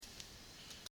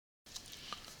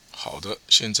好的，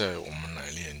现在我们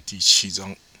来念第七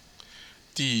章。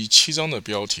第七章的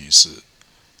标题是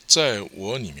在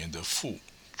我里面的父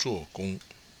做工，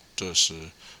这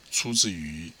是出自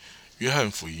于约翰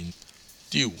福音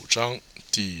第5章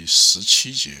第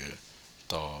17节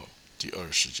到第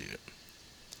20节，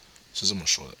是这么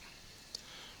说的：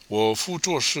我父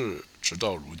做事，直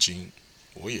到如今，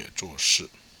我也做事。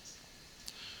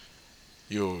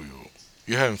又有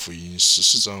约翰福音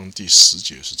14章第10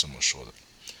节是这么说的：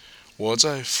我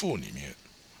在父里面，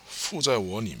父在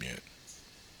我里面，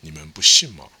你们不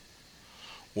信吗？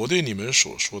我对你们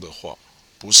所说的话，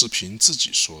不是凭自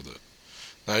己说的，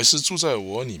乃是住在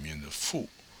我里面的父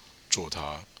做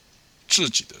他自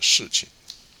己的事情。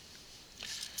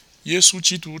耶稣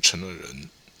基督成了人，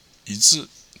以致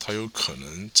他有可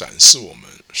能展示我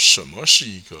们什么是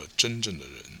一个真正的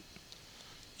人，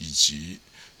以及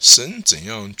神怎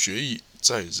样决意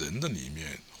在人的里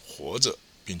面活着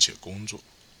并且工作，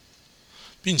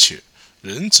并且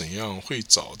人怎样会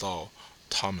找到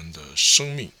他们的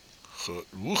生命和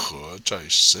如何在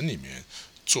神里面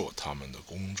做他们的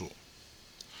工作。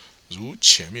如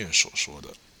前面所说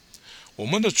的，我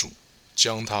们的主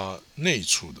将他内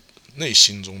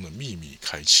心中的秘密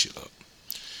开启了，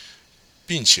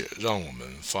并且让我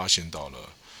们发现到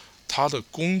了他的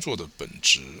工作的本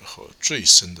质和最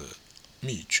深的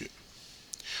秘诀。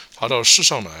他到世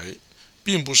上来，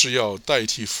并不是要代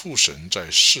替父神在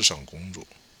世上工作，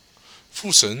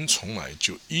父神从来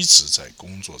就一直在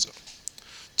工作着，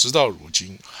直到如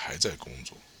今还在工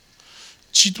作。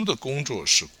基督的工作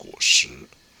是果实，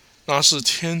那是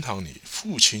天堂里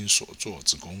父亲所做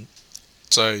之工，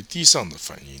在地上的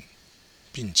反应，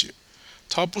并且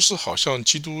他不是好像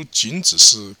基督仅只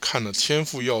是看了天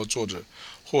父要做的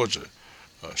或者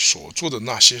所做的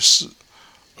那些事，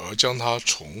而将它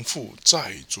重复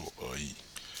再做而已，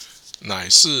乃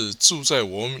是住在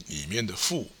我们里面的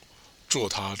父做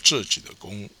他自己的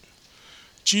工。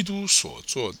基督所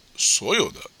做所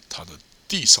有的他的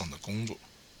地上的工作，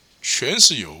全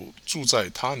是由住在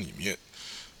他里面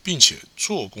并且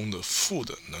做工的父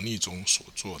的能力中所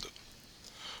做的。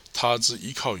他之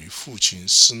依靠于父亲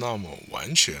是那么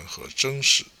完全和真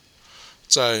实，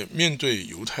在面对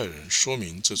犹太人说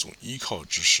明这种依靠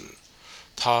之时，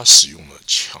他使用了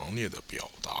强烈的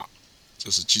表达，这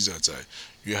是记载在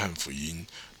约翰福音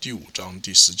第5章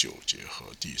第19节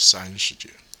和第30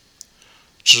节。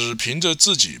只凭着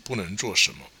自己不能做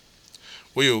什么，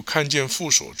唯有看见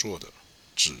父所做的，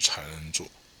只才能做。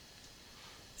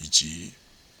以及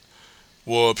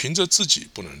我凭着自己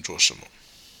不能做什么，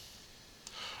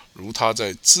如他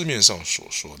在字面上所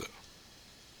说的，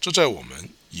这在我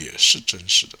们也是真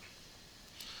实的。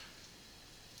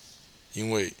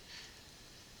因为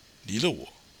离了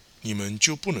我，你们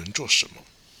就不能做什么，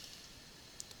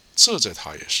这在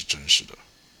他也是真实的。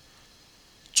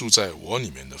住在我里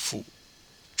面的父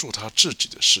做他自己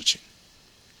的事情。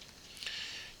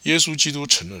耶稣基督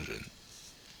成了人，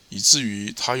以至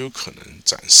于他有可能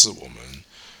展示我们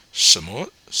什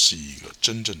么是一个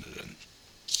真正的人，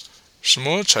什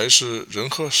么才是人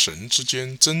和神之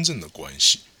间真正的关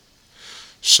系，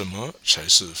什么才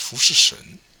是服侍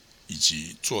神以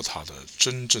及做他的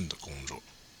真正的工作。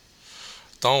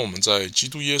当我们在基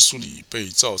督耶稣里被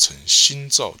造成新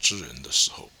造之人的时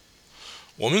候，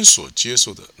我们所接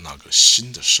受的那个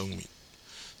新的生命，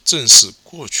正是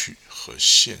过去和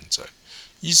现在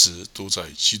一直都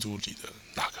在基督里的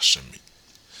那个生命，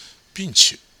并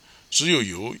且只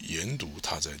有研读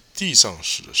他在地上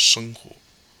时的生活，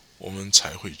我们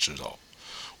才会知道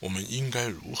我们应该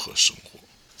如何生活。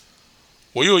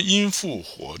我又因父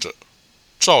活着，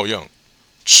照样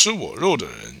吃我肉的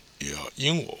人也要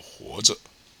因我活着。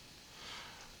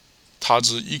他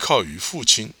之依靠于父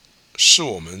亲，是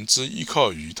我们之依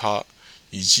靠于他，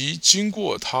以及经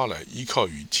过他来依靠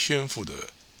于天父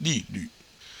的利率。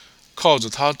靠着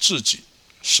他自己，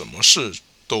什么事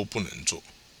都不能做。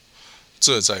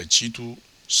这在基督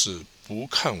是不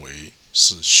看为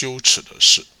是羞耻的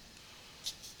事，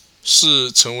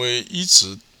是成为一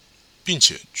直并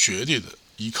且绝对的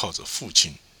依靠着父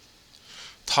亲。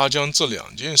他将这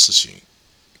2件事情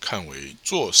看为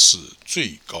做事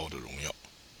最高的荣耀，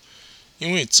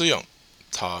因为这样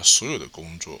他所有的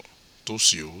工作都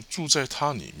是由住在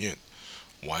他里面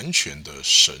完全的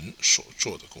神所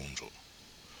做的工作。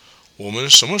我们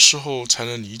什么时候才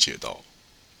能理解到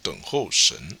等候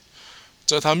神，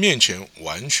在他面前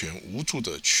完全无助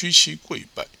的屈膝跪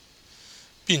拜，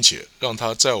并且让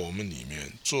他在我们里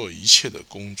面做一切的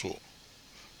工作，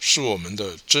是我们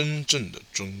的真正的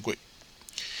尊贵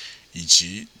以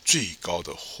及最高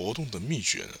的活动的秘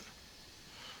诀呢？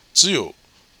只有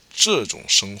这种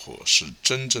生活是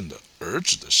真正的儿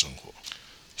子的生活，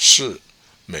是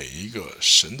每一个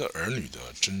神的儿女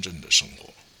的真正的生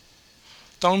活。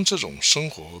当这种生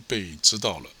活被知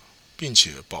道了，并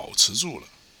且保持住了，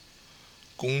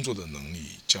工作的能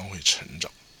力将会成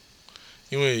长。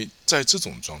因为在这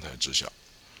种状态之下，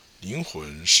灵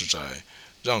魂是在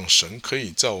让神可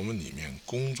以在我们里面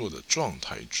工作的状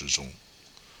态之中。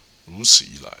如此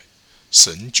一来，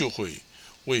神就会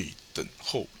为等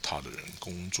候他的人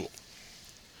工作。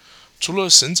除了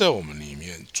神在我们里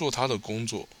面做他的工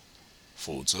作，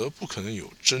否则不可能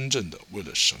有真正的为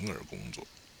了神而工作，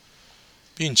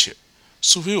并且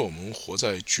除非我们活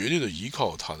在绝对的依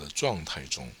靠他的状态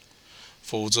中，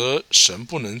否则神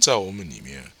不能在我们里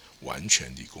面完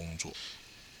全地工作。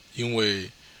因为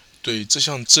对这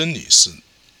项真理是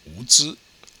无知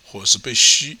或是被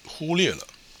忽略了。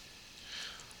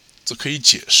这可以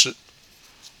解释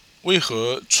为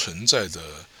何存在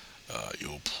着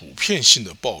有普遍性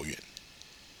的抱怨，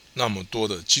那么多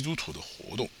的基督徒的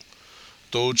活动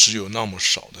都只有那么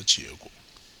少的结果。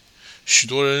许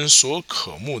多人所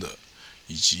渴慕的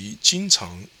以及经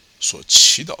常所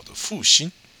祈祷的复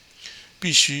兴，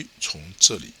必须从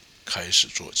这里开始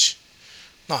做起，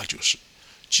那就是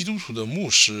基督徒的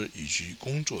牧师以及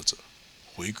工作者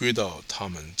回归到他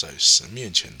们在神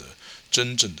面前的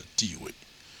真正的地位，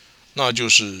那就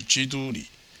是基督里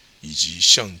以及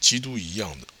像基督一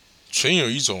样的，存有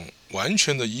一种完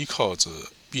全的依靠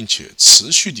着，并且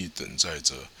持续地等待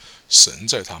着神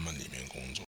在他们里面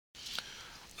工作。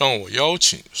让我邀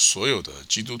请所有的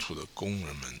基督徒的工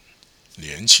人们，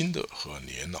年轻的和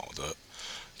年老的，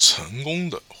成功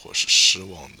的或是失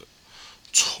望的，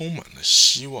充满了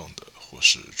希望的或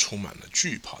是充满了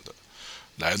惧怕的，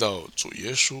来到主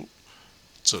耶稣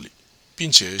这里，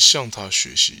并且向他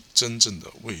学习真正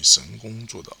的为神工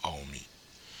作的奥秘。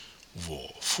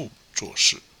我父做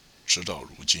事，直到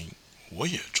如今我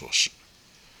也做事，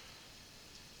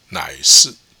乃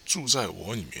是住在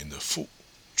我里面的父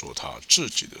做他自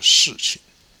己的事情。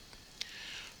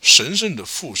神圣的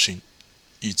父亲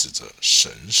意指着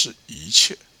神是一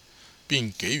切，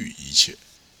并给予一切，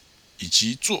以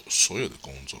及做所有的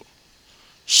工作。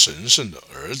神圣的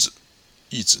儿子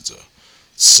意指着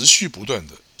持续不断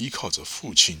地依靠着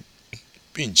父亲，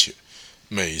并且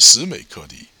每时每刻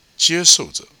地接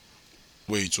受着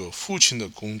为做父亲的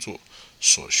工作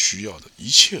所需要的一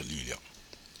切力量。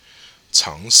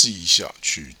尝试一下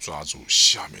去抓住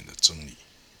下面的真理，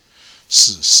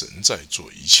是神在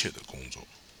做一切的工作。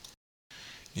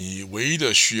你唯一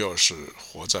的需要是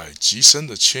活在极深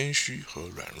的谦虚和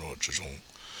软弱之中，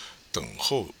等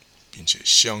候并且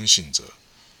相信着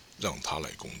让他来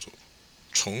工作。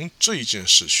从这一件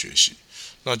事学习，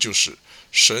那就是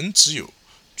神只有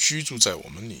居住在我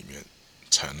们里面，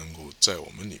才能够在我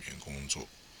们里面工作，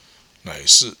乃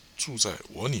是住在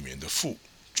我里面的父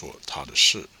做他的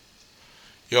事。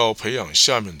要培养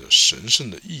下面的神圣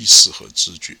的意识和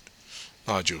知觉，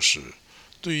那就是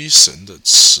对于神的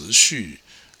持续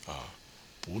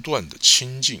不断的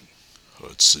亲近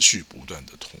和持续不断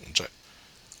的同在，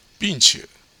并且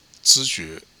知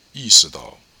觉意识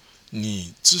到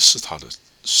你只是他的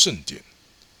圣殿，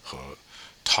和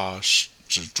他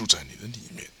只住在你的里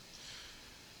面，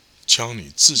将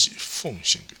你自己奉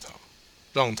献给他，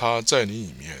让他在你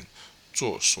里面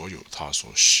做所有他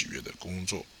所喜悦的工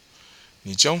作。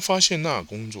你将发现那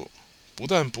工作不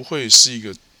但不会是一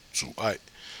个阻碍，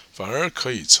反而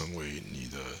可以成为你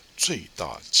的最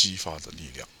大激发的力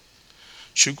量，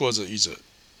去过着一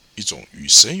种与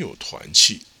神有团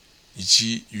契，以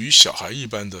及与小孩一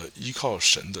般的依靠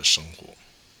神的生活。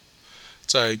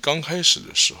在刚开始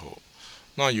的时候，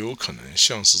那有可能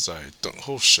像是在等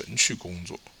候神去工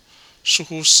作，似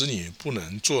乎使你不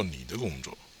能做你的工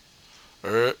作，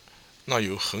而那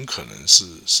有很可能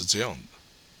是这样的。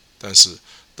但是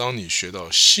当你学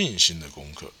到信心的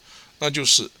功课，那就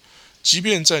是即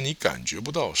便在你感觉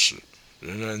不到时，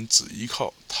仍然只依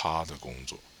靠他的工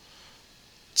作，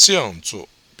这样做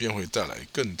便会带来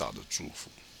更大的祝福。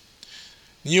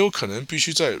你有可能必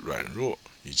须在软弱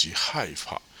以及害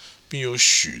怕并有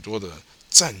许多的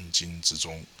战惊之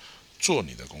中做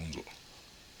你的工作。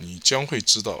你将会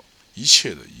知道一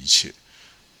切的一切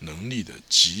能力的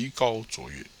极高卓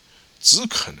越只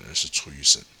可能是出于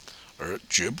神，而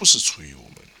绝不是出于我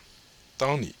们。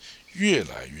当你越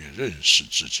来越认识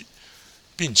自己，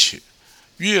并且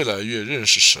越来越认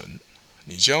识神，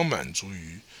你将满足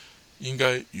于应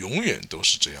该永远都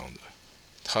是这样的。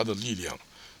他的力量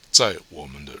在我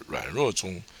们的软弱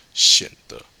中显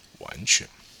得完全。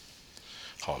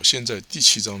好，现在第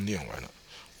7章念完了，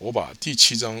我把第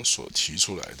7章所提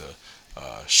出来的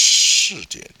4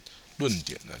点论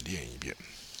点来念一遍。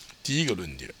第一个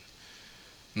论点，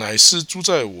乃是住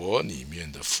在我里面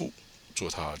的父做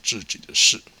他自己的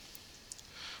事。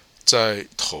在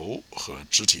头和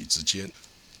肢体之间，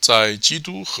在基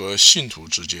督和信徒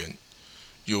之间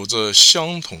有着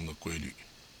相同的规律，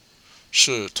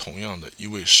是同样的一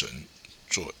位神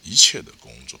做一切的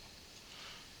工作。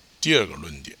第二个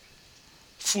论点，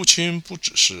父亲不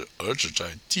只是儿子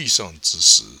在地上之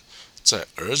时在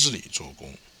儿子里做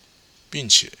工，并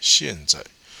且现在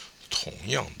同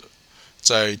样的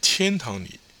在天堂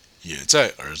里也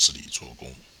在儿子里做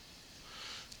工。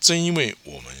正因为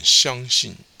我们相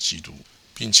信基督，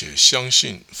并且相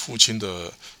信父亲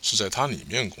的是在他里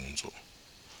面工作，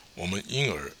我们因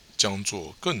而将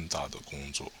做更大的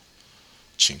工作。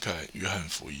请看约翰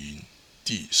福音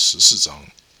第14章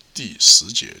第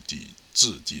10节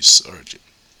至第12节。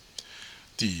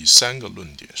第三个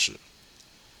论点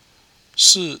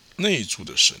是内住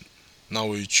的神，那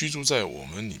位居住在我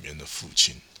们里面的父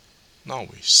亲，那位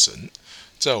神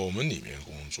在我们里面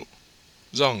工作，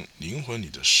让灵魂里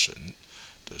的神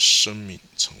的生命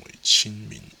成为清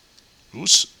明，如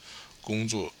此工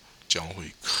作将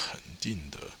会肯定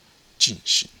的进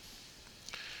行。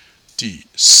第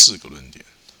四个论点，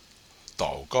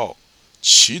祷告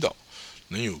祈祷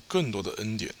能有更多的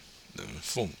恩典，能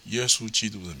奉耶稣基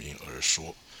督的名而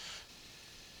说，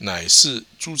乃是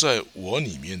住在我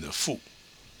里面的父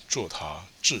做他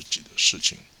自己的事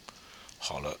情。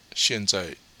好了，现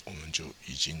在我们就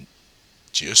已经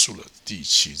结束了第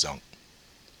7章。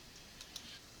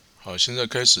好，现在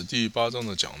开始第8章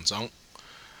的讲章。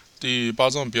第8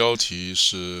章标题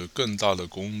是更大的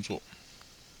工作，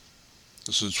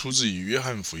这是出自于约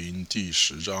翰福音第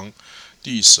10章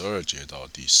第12节到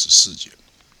第14节。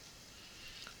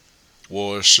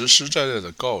我实实在在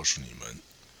的告诉你们，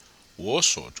我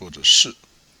所做的事，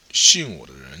信我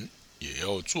的人也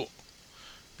要做，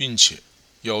并且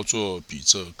要做比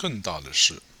这更大的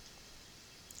事，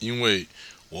因为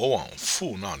我往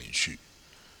父那里去。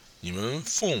你们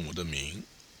奉我的名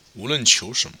无论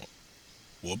求什么，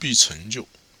我必成就，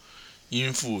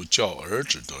因父叫儿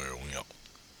子得荣耀。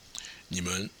你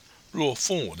们若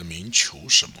奉我的名求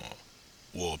什么，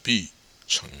我必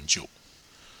成就。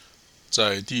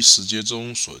在第10节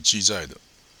中所记载的，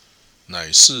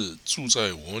乃是住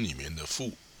在我里面的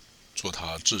父做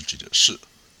他自己的事。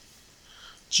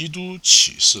基督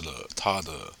启示了他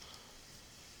的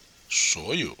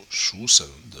所有属神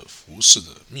的服事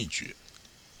的秘诀，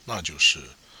那就是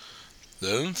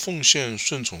人奉献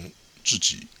顺从自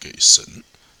己给神，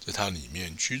在他里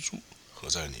面居住和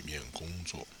在里面工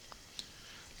作。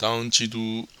当基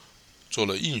督做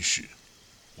了应许，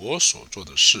我所做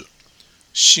的事，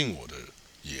信我的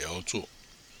也要做。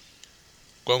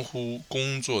关乎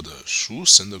工作的属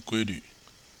神的规律，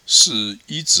是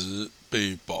一直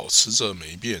被保持着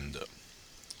没变的。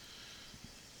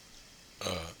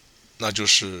那就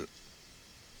是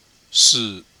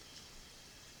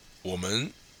我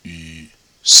们与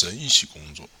神一起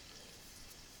工作。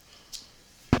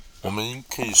我们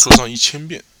可以说上1000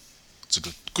遍，这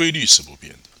个规律是不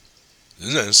变的，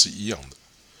仍然是一样的，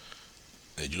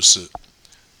也就是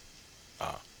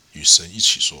与神一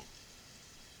起说，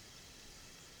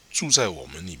住在我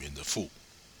们里面的父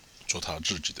做他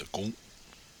自己的工，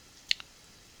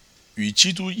与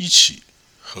基督一起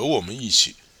和我们一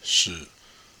起，是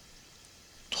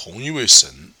同一位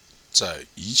神在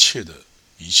一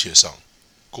切上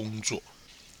工作。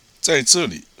在这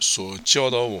里所教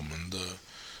导我们的，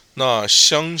那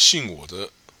相信我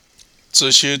的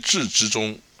这些字之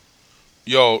中，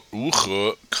要如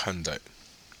何看待？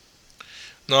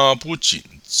那不仅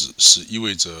只是意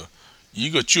味着一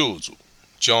个救主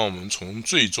将我们从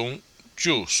罪中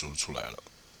救赎出来了，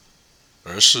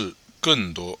而是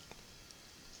更多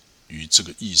于这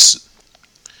个意思。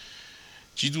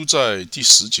基督在第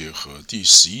10节和第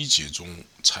11节中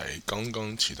才刚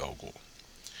刚提到过，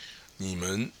你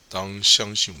们当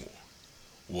相信我，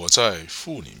我在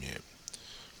父里面，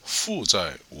父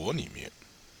在我里面，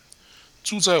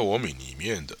住在我们里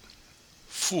面的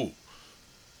父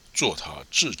做他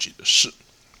自己的事。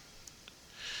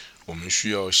我们需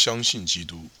要相信基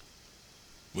督，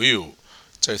唯有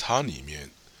在他里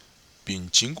面并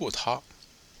经过他，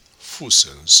父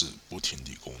神是不停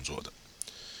地工作的。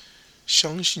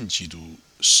相信基督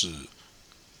是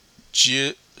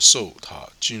接受他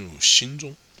进入心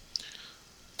中。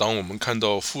当我们看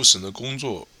到父神的工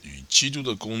作与基督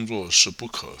的工作是不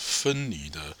可分离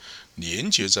的连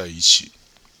结在一起，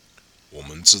我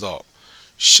们知道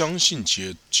相信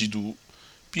基督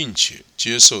并且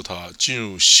接受他进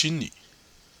入心里，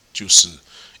就是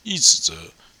意指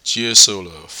着接受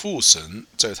了父神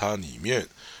在他里面，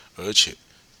而且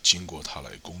经过他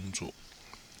来工作。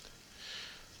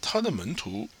他的门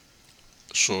徒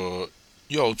所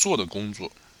要做的工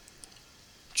作，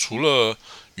除了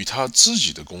与他自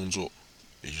己的工作，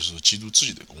也就是基督自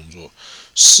己的工作，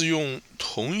是用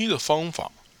同一的方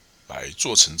法来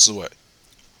做成之外，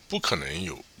不可能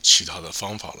有其他的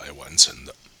方法来完成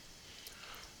的。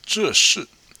这是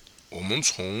我们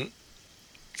从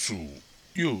主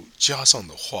又加上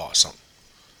的话上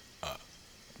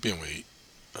变为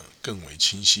更为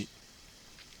清晰，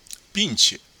并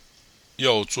且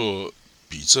要做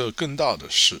比这更大的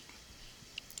事，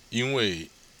因为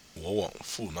我往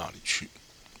父那里去。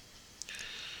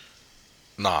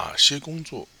哪些工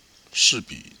作是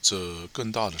比这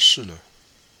更大的事呢？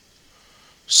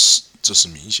这是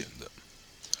明显的。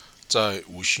在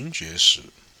五旬节时，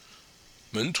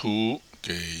门徒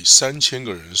给3000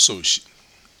个人受洗，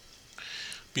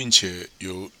并且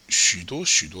有许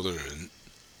多的人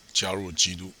加入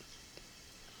基督。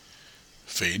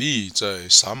腓利在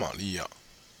撒玛利亚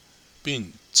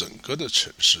并整个的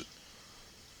城市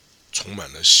充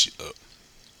满了喜乐。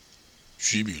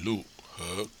居比路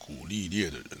和古利列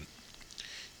的人，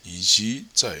以及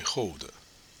在后的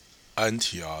安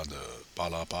提阿的巴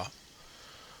拉巴，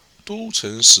都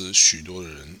曾使许多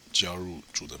人加入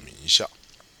主的名下。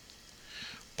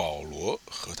保罗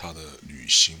和他的旅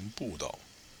行布道，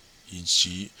以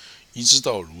及一直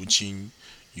到如今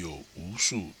有无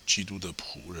数基督的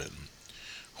仆人，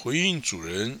回应主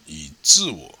人以自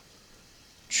我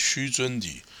屈尊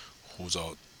地呼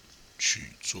召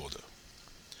去做的。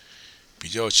比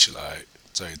较起来，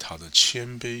在他的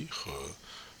谦卑和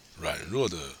软弱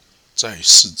的在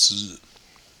世之日，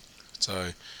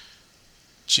在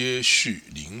接续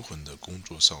灵魂的工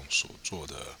作上所做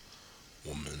的，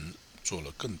我们做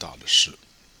了更大的事。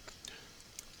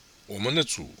我们的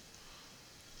主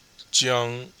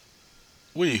将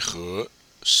为何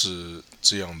是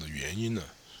这样的原因呢，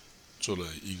做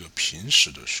了一个平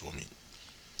实的说明。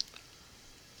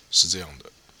是这样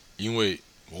的，因为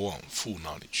我往父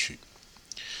那里去。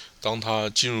当他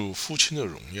进入父亲的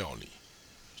荣耀里，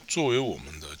作为我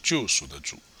们的救赎的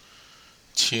主，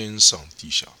天上地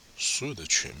下所有的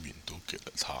权柄都给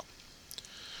了他。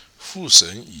父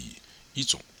神以一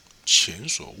种前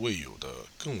所未有的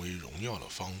更为荣耀的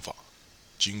方法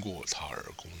经过他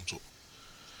而工作，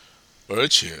而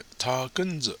且他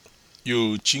跟着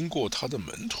又经过他的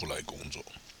门徒来工作，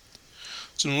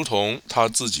正如同他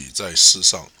自己在世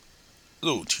上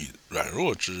肉体软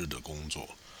弱之日的工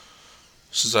作，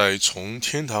是在从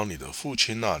天堂里的父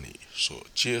亲那里所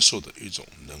接受的一种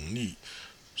能力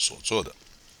所做的。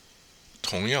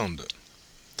同样的，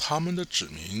他们的子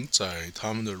民在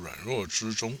他们的软弱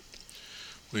之中，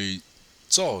会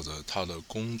照着他的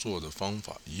工作的方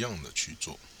法一样的去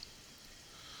做，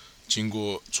经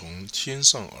过从天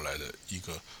上而来的一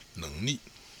个能力，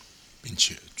并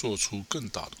且做出更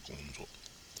大的工作。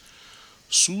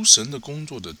属神的工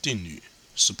作的定律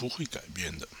是不会改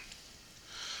变的。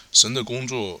神的工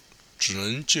作只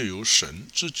能借由神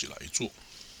自己来做。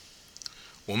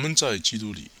我们在基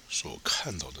督里所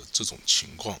看到的这种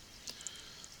情况，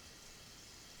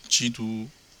基督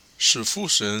是父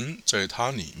神在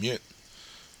他里面，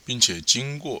并且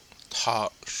经过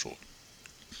他所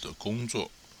的工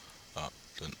作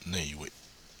的那一位，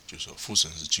就是父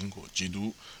神是经过基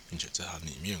督，并且在他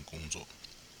里面工作。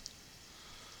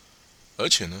而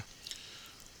且呢，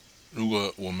如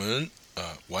果我们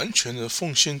完全的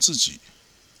奉献自己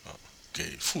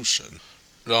给父神，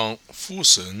让父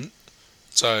神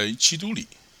在基督里，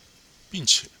并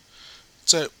且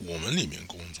在我们里面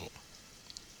工作，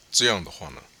这样的话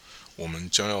呢，我们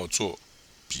将要做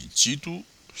比基督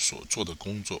所做的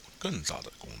工作更大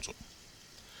的工作。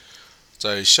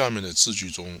在下面的字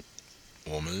句中，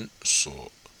我们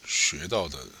所学到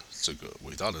的这个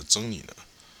伟大的真理呢，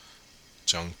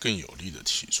将更有力的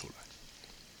提出来，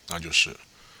那就是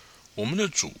我们的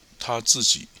主他自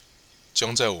己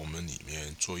将在我们里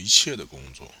面做一切的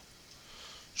工作，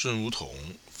正如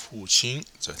同父亲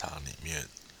在他里面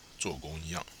做工一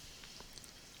样。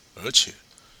而且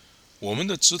我们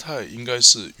的姿态应该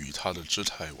是与他的姿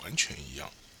态完全一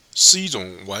样，是一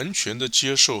种完全的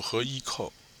接受和依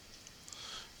靠，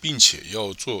并且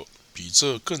要做比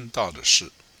这更大的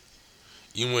事，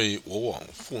因为我往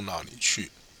父那里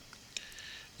去。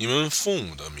你们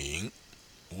奉我的名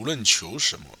无论求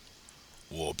什么，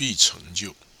我必成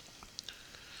就。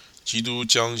基督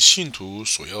将信徒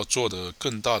所要做的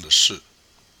更大的事，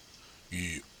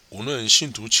与无论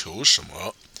信徒求什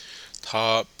么，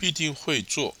他必定会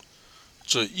做，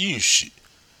这应许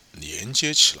连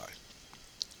接起来。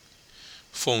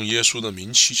奉耶稣的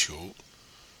名祈求，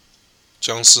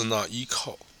将是那依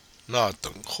靠、那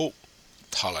等候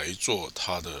他来做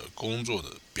他的工作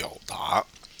的表达。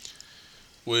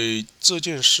为这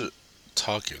件事，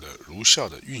他给了如下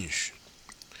的允许：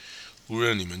无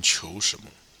论你们求什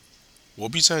么，我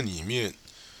必在你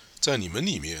们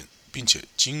里面，并且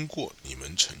经过你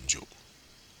们成就。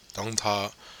当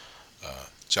他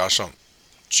加上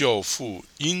教父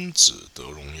因子得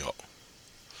荣耀，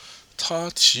他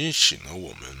提醒了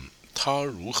我们，他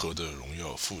如何的荣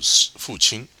耀父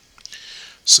亲，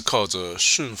是靠着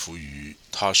顺服于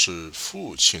他是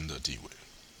父亲的地位，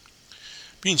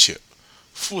并且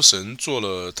父神做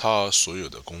了他所有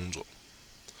的工作，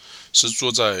是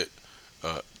做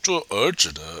儿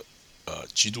子的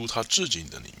基督他自己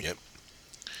的里面，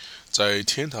在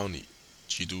天堂里，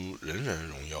基督仍然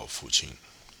荣耀父亲，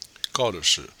靠的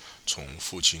是从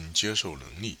父亲接受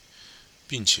能力，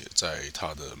并且在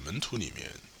他的门徒里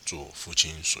面做父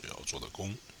亲所要做的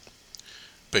工，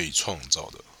被创造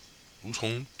的如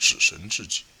同子神自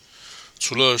己，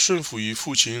除了顺服于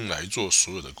父亲来做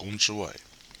所有的工之外，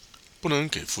不能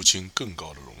给父亲更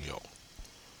高的荣耀。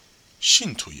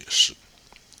信徒也是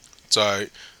在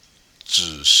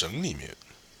子神里面，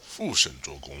父神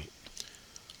做工，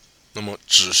那么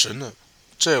子神呢，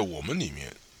在我们里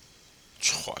面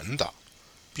传达，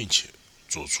并且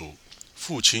做出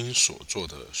父亲所做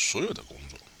的所有的工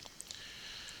作。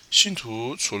信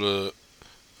徒除了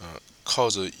靠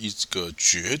着一个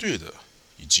绝对的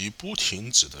以及不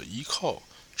停止的依靠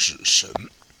子神，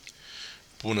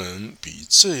不能比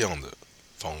这样的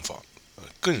方法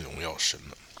更荣耀神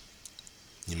了。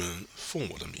你们奉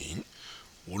我的名，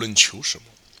无论求什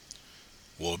么，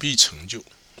我必成就，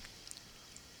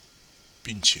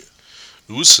并且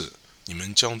如此，你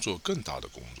们将做更大的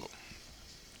工作。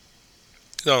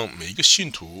让每一个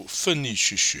信徒奋力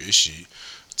去学习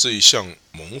这一项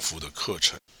蒙福的课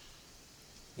程。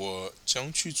我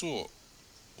将去做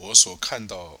我所看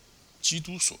到基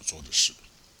督所做的事。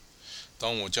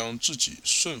当我将自己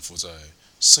顺服在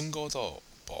升高到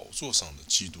宝座上的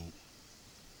基督，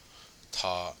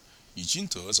他已经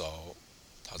得着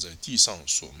他在地上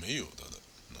所没有的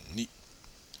能力，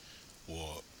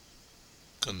我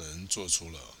更能做出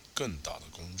了更大的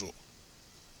工作。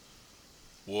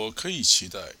我可以期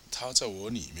待他在我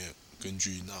里面根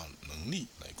据那能力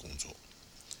来工作。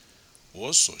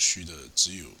我所需的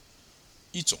只有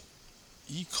一种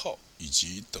依靠以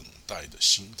及等待的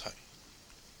心态，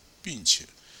并且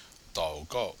祷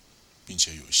告，并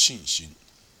且有信心，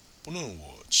不论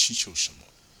我祈求什么，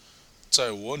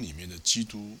在我里面的基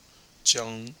督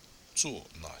将做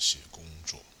那些工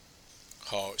作。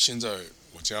好，现在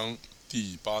我将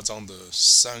第8章的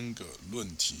3个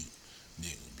论题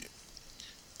念一遍。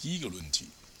第一个论题：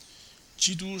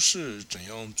基督是怎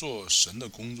样做神的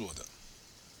工作的？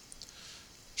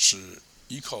是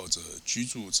依靠着居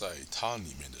住在他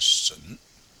里面的神。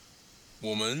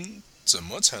我们怎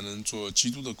么才能做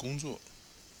基督的工作？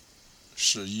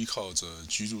是依靠着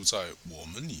居住在我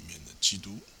们里面的基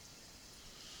督。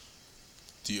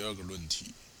第二个论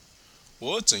题：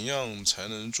我怎样才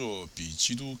能做比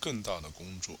基督更大的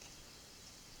工作？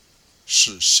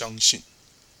是相信，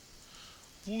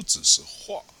不只是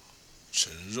化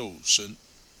成肉身，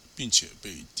并且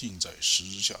被钉在十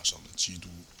字架上的基督，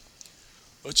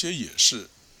而且也是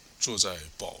坐在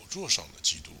宝座上的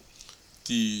基督。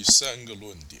第3个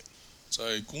论点：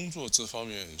在工作这方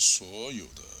面，所有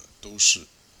的都是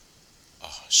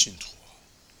信徒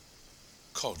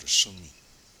靠着生命，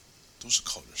都是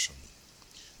靠着生命，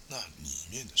那里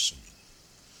面的生命，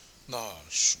那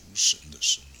属神的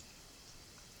生命。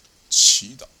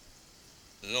祈祷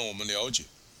能让我们了解，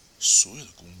所有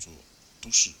的工作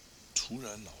都是突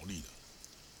然劳力的，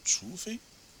除非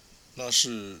那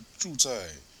是住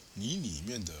在你里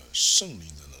面的圣灵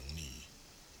的能力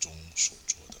中所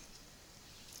做的。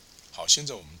好，现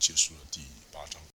在我们结束了第8章。